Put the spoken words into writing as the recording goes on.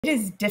It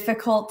is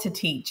difficult to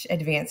teach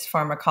advanced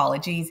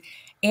pharmacologies.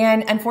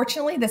 And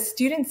unfortunately, the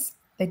students,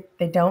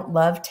 they don't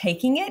love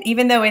taking it,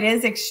 even though it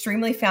is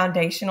extremely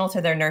foundational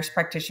to their nurse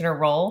practitioner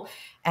role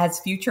as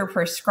future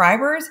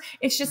prescribers.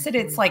 It's just that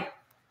it's like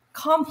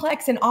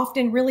complex and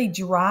often really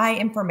dry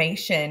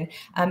information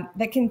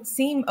that can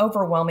seem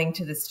overwhelming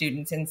to the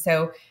students. And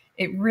so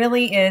it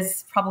really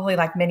is, probably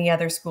like many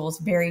other schools,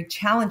 very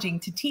challenging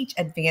to teach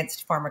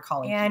advanced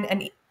pharmacology. And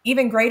an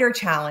even greater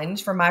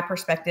challenge from my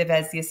perspective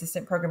as the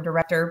assistant program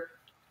director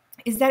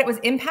is that it was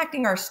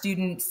impacting our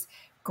students'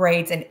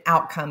 grades and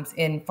outcomes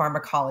in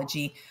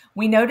pharmacology.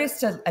 We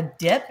noticed a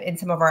dip in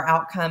some of our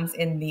outcomes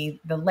in the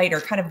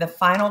later, kind of the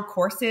final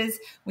courses.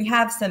 We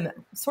have some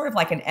sort of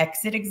like an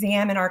exit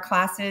exam in our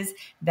classes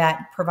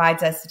that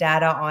provides us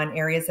data on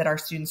areas that our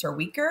students are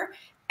weaker.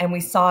 And we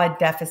saw a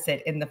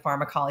deficit in the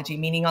pharmacology,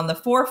 meaning on the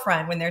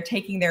forefront when they're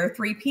taking their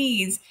 3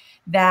 Ps,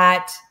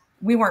 that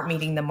we weren't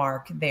meeting the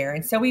mark there.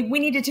 And so we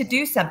needed to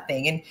do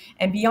something.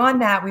 And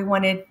beyond that, we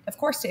wanted, of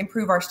course, to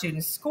improve our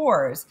students'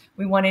 scores.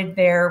 We wanted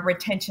their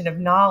retention of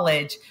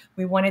knowledge.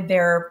 We wanted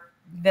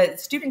the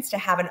students to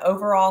have an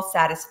overall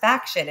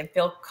satisfaction and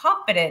feel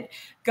confident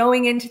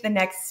going into the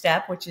next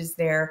step, which is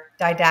their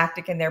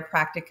didactic and their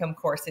practicum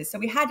courses. So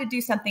we had to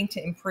do something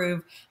to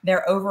improve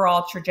their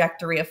overall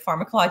trajectory of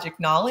pharmacologic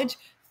knowledge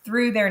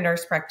through their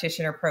nurse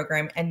practitioner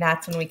program. And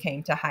that's when we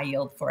came to High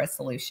Yield for a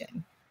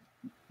solution.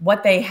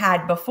 What they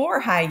had before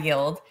High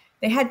Yield,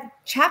 they had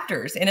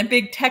chapters in a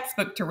big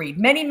textbook to read,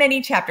 many,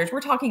 many chapters. We're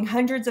talking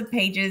hundreds of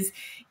pages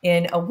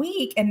in a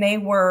week, and they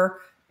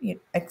were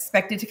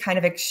expected to kind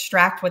of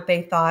extract what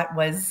they thought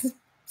was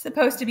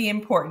supposed to be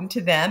important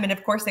to them. And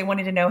of course, they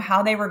wanted to know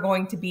how they were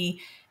going to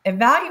be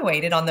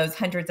evaluated on those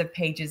hundreds of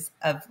pages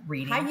of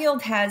reading. High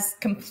Yield has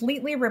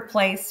completely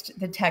replaced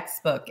the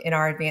textbook in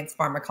our advanced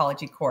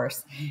pharmacology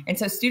course. And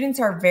so students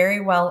are very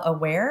well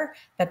aware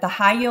that the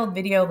High Yield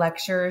video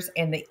lectures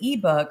and the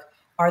ebook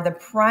are the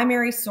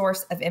primary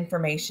source of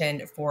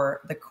information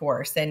for the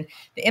course. And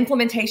the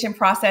implementation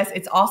process,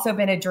 it's also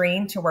been a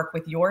dream to work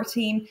with your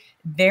team.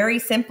 Very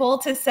simple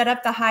to set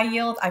up the High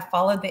Yield. I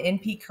followed the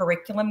NP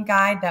curriculum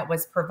guide that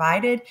was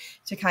provided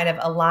to kind of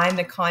align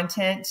the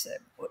content.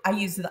 I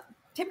use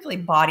typically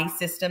body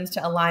systems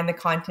to align the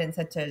content,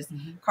 such as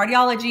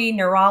cardiology,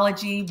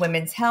 neurology,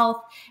 women's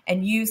health,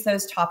 and use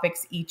those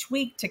topics each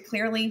week to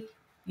clearly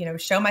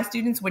show my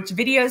students which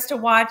videos to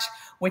watch,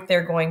 what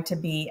they're going to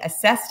be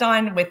assessed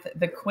on with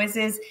the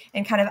quizzes,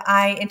 and kind of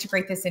I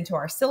integrate this into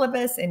our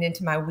syllabus and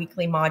into my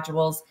weekly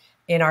modules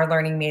in our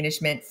learning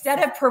management.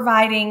 Instead of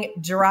providing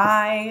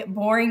dry,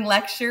 boring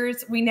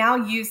lectures, we now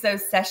use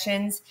those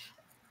sessions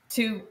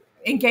to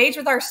engage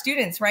with our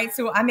students, right?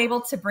 So I'm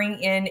able to bring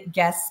in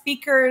guest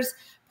speakers,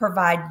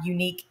 provide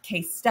unique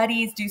case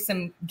studies, do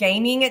some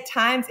gaming at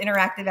times,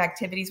 interactive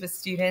activities with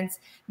students,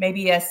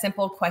 maybe a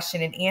simple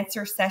question and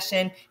answer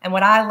session. And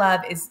what I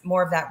love is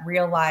more of that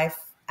real life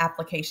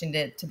application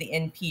to the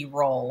NP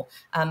role.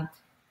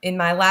 In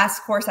my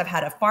last course, I've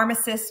had a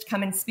pharmacist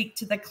come and speak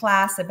to the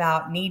class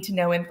about need to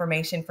know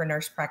information for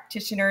nurse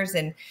practitioners,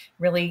 and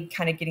really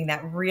kind of getting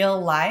that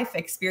real life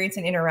experience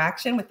and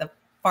interaction with the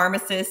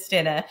pharmacist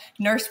and a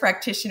nurse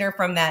practitioner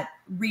from that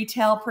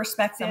retail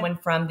perspective. Someone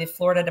from the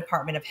Florida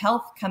Department of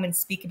Health come and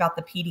speak about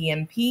the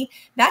PDMP.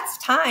 That's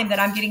time that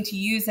I'm getting to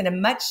use in a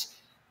much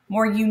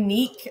more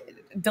unique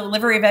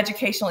delivery of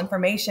educational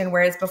information,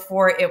 whereas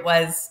before it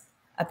was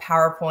a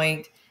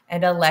PowerPoint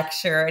and a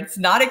lecture. It's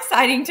not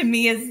exciting to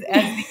me as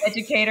the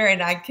educator,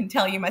 and I can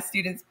tell you my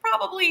students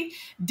probably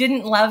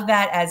didn't love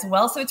that as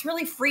well. So it's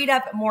really freed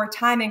up more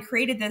time and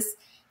created this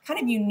kind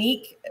of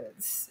unique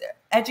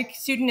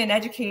student and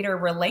educator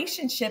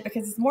relationship,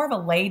 because it's more of a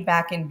laid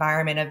back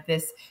environment of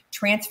this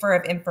transfer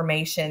of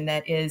information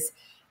that is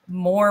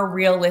more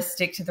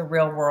realistic to the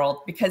real world,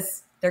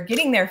 because they're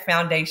getting their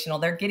foundational,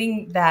 they're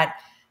getting that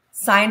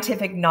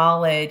scientific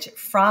knowledge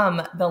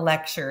from the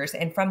lectures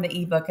and from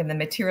the ebook and the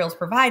materials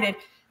provided,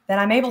 that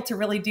I'm able to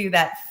really do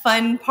that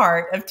fun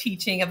part of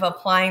teaching, of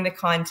applying the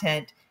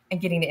content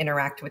and getting to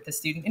interact with the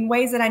student in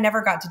ways that I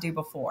never got to do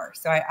before.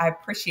 So I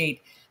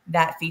appreciate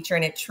that feature,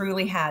 and it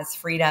truly has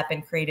freed up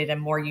and created a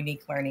more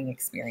unique learning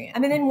experience. I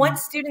mean, then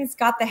once students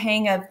got the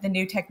hang of the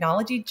new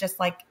technology, just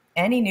like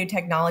any new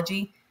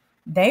technology,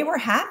 they were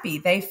happy.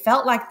 They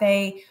felt like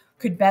they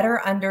could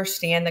better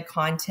understand the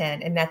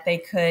content and that they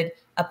could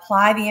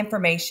apply the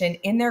information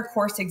in their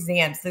course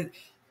exams.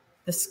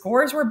 The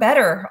scores were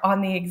better on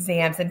the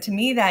exams. And to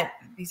me, that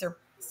these are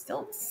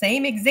still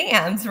same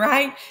exams,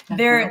 right?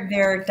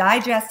 They're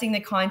digesting the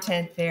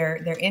content, they're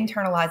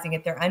internalizing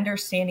it, they're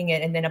understanding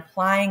it, and then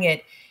applying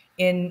it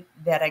in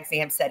that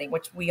exam setting,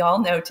 which we all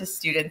know to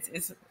students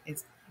is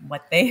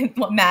what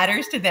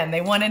matters to them.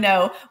 They want to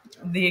know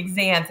the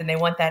exams and they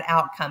want that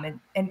outcome.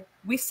 And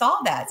we saw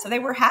that. So they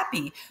were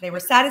happy. They were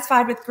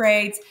satisfied with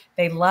grades.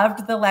 They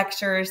loved the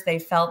lectures. They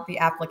felt the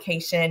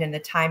application and the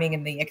timing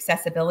and the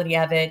accessibility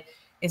of it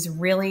is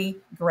really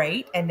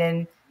great. And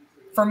then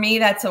for me,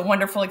 that's a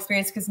wonderful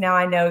experience, because now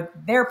I know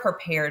they're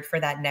prepared for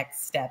that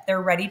next step.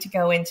 They're ready to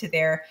go into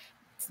their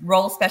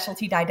roll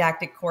specialty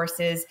didactic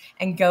courses,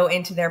 and go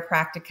into their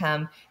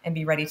practicum and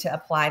be ready to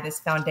apply this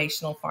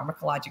foundational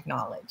pharmacologic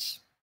knowledge.